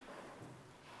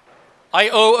I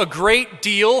owe a great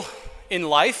deal in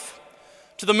life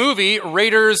to the movie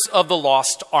Raiders of the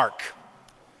Lost Ark.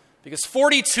 Because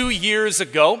 42 years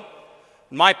ago,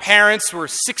 when my parents were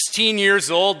 16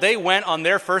 years old, they went on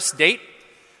their first date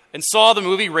and saw the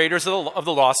movie Raiders of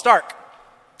the Lost Ark.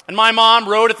 And my mom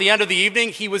wrote at the end of the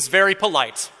evening, "He was very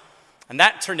polite." And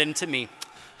that turned into me.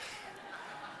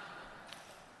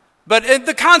 But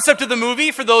the concept of the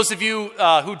movie, for those of you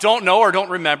who don't know or don't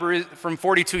remember from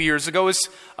 42 years ago, is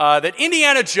that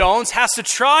Indiana Jones has to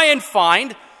try and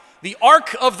find the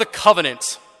Ark of the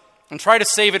Covenant and try to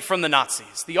save it from the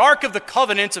Nazis. The Ark of the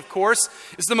Covenant, of course,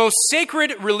 is the most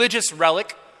sacred religious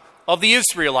relic of the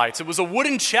Israelites. It was a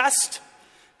wooden chest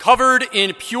covered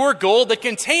in pure gold that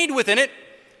contained within it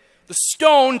the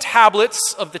stone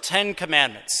tablets of the Ten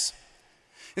Commandments.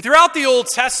 And throughout the Old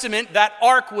Testament, that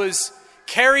ark was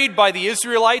carried by the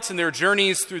Israelites in their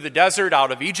journeys through the desert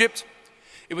out of Egypt.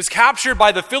 It was captured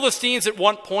by the Philistines at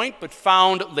one point, but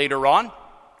found later on.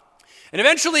 And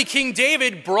eventually King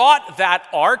David brought that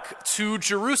ark to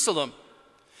Jerusalem.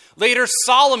 Later,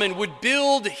 Solomon would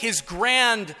build his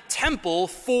grand temple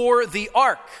for the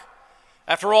ark.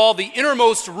 After all, the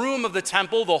innermost room of the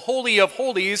temple, the Holy of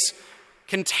Holies,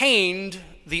 contained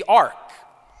the ark.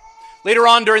 Later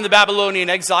on, during the Babylonian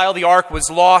exile, the ark was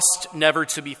lost, never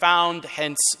to be found,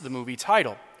 hence the movie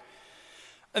title.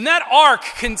 And that ark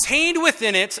contained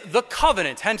within it the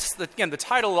covenant, hence, the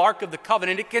title, Ark of the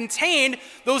Covenant. It contained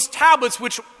those tablets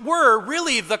which were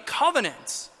really the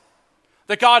covenants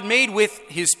that God made with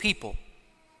his people.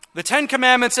 The Ten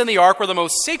Commandments and the ark were the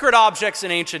most sacred objects in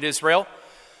ancient Israel.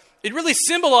 It really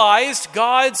symbolized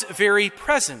God's very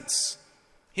presence,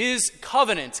 his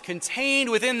covenant contained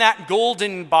within that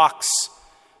golden box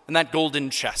and that golden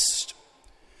chest.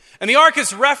 And the ark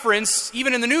is referenced,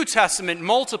 even in the New Testament,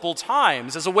 multiple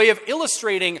times as a way of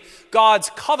illustrating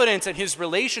God's covenant and his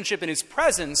relationship and his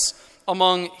presence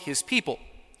among his people.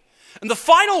 And the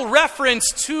final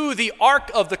reference to the Ark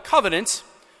of the Covenant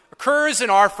occurs in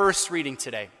our first reading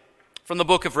today from the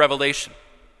book of Revelation,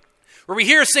 where we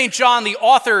hear St. John, the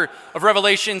author of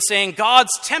Revelation, saying,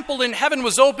 "God's temple in heaven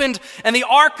was opened, and the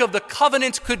Ark of the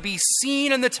Covenant could be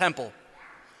seen in the temple.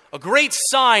 A great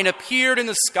sign appeared in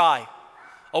the sky,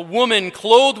 a woman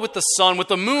clothed with the sun, with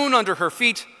the moon under her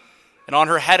feet, and on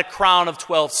her head a crown of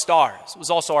 12 stars. It was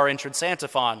also our entrance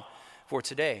antiphon for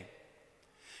today.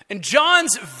 And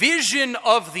John's vision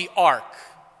of the ark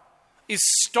is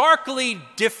starkly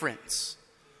different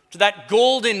to that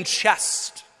golden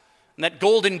chest and that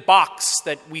golden box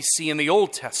that we see in the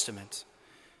Old Testament.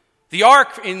 The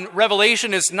ark in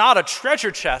Revelation is not a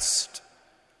treasure chest,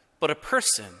 but a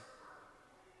person.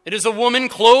 It is a woman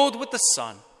clothed with the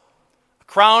sun, a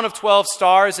crown of 12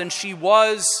 stars, and she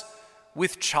was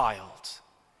with child.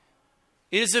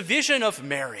 It is a vision of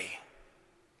Mary,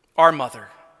 our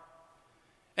mother.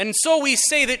 And so we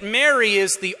say that Mary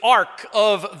is the ark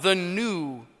of the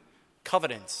new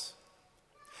covenant.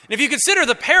 And if you consider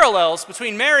the parallels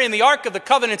between Mary and the Ark of the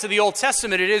Covenant of the Old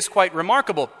Testament, it is quite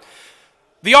remarkable.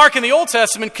 The Ark in the Old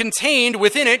Testament contained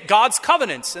within it God's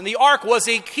covenants, and the Ark was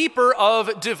a keeper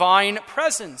of divine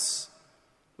presence.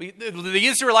 The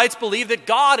Israelites believed that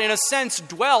God, in a sense,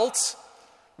 dwelt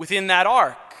within that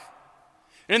Ark.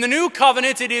 And in the New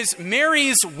Covenant, it is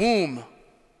Mary's womb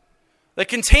that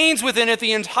contains within it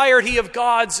the entirety of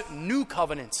God's new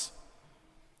covenant.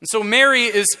 And so Mary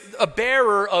is a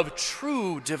bearer of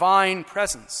true divine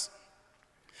presence.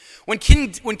 When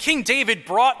King David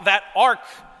brought that ark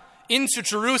into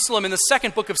Jerusalem in the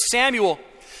second book of Samuel,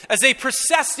 as they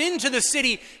processed into the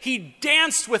city, he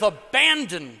danced with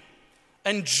abandon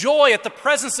and joy at the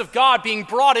presence of God being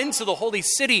brought into the holy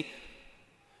city.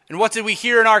 And what did we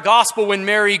hear in our gospel when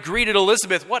Mary greeted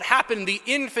Elizabeth? What happened? The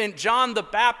infant John the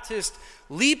Baptist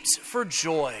leaped for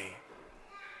joy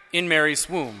in Mary's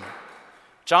womb.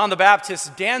 John the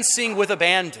Baptist dancing with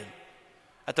abandon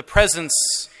at the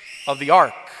presence of the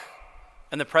ark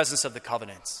and the presence of the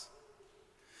covenant.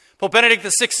 Pope Benedict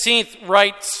XVI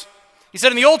writes, he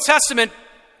said, in the Old Testament,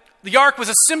 the ark was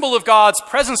a symbol of God's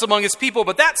presence among his people,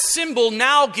 but that symbol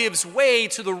now gives way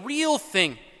to the real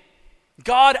thing,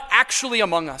 God actually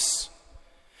among us.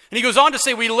 And he goes on to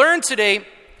say, we learn today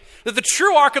that the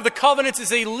true Ark of the Covenant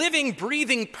is a living,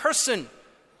 breathing person,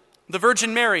 the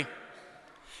Virgin Mary.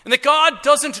 And that God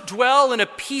doesn't dwell in a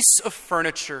piece of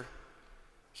furniture.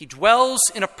 He dwells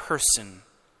in a person,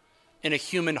 in a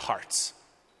human heart.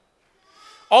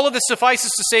 All of this suffices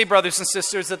to say, brothers and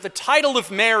sisters, that the title of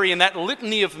Mary and that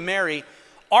litany of Mary,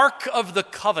 Ark of the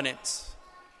Covenant,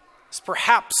 is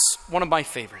perhaps one of my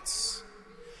favorites.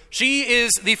 She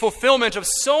is the fulfillment of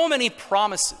so many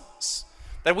promises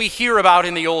that we hear about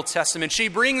in the Old Testament. She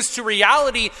brings to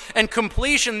reality and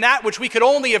completion that which we could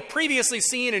only have previously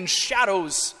seen in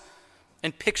shadows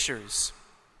and pictures.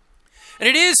 And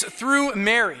it is through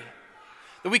Mary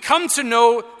that we come to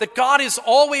know that God is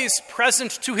always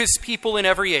present to his people in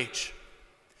every age,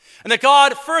 and that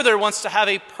God further wants to have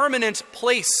a permanent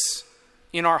place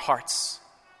in our hearts.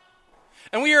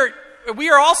 And we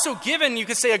are also given, you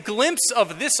could say, a glimpse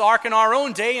of this ark in our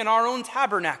own day in our own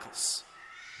tabernacles,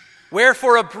 where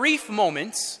for a brief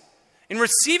moment, in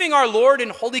receiving our Lord in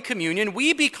Holy Communion,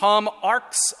 we become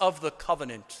arks of the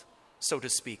covenant, so to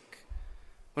speak.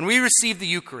 When we receive the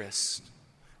Eucharist,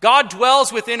 God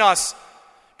dwells within us,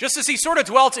 just as he sort of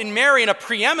dwelt in Mary in a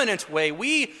preeminent way.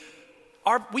 We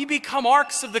become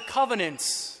arks of the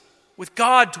covenant, with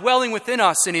God dwelling within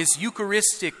us in his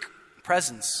Eucharistic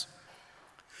presence.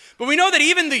 But we know that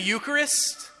even the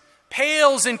Eucharist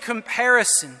pales in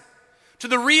comparison to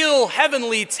the real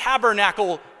heavenly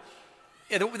tabernacle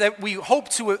that we hope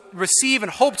to receive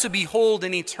and hope to behold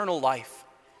in eternal life.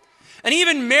 And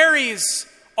even Mary's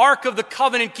Ark of the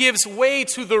Covenant gives way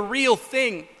to the real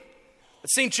thing that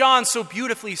St. John so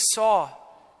beautifully saw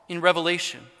in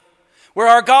Revelation, where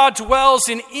our God dwells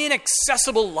in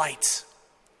inaccessible light,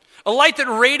 a light that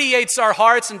radiates our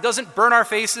hearts and doesn't burn our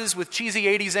faces with cheesy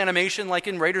 80s animation like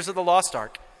in Raiders of the Lost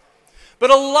Ark, but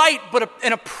a light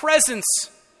and a presence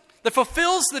that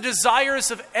fulfills the desires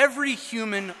of every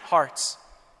human heart,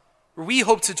 where we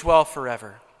hope to dwell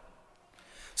forever.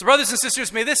 So brothers and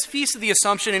sisters, may this Feast of the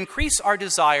Assumption increase our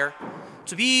desire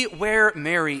to be where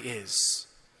Mary is,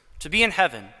 to be in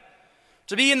heaven,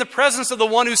 to be in the presence of the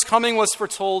one whose coming was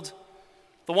foretold,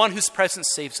 the one whose presence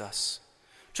saves us,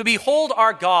 to behold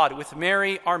our God with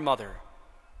Mary, our mother,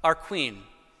 our queen,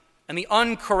 and the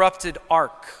uncorrupted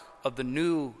ark of the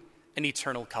new and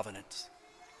eternal covenant.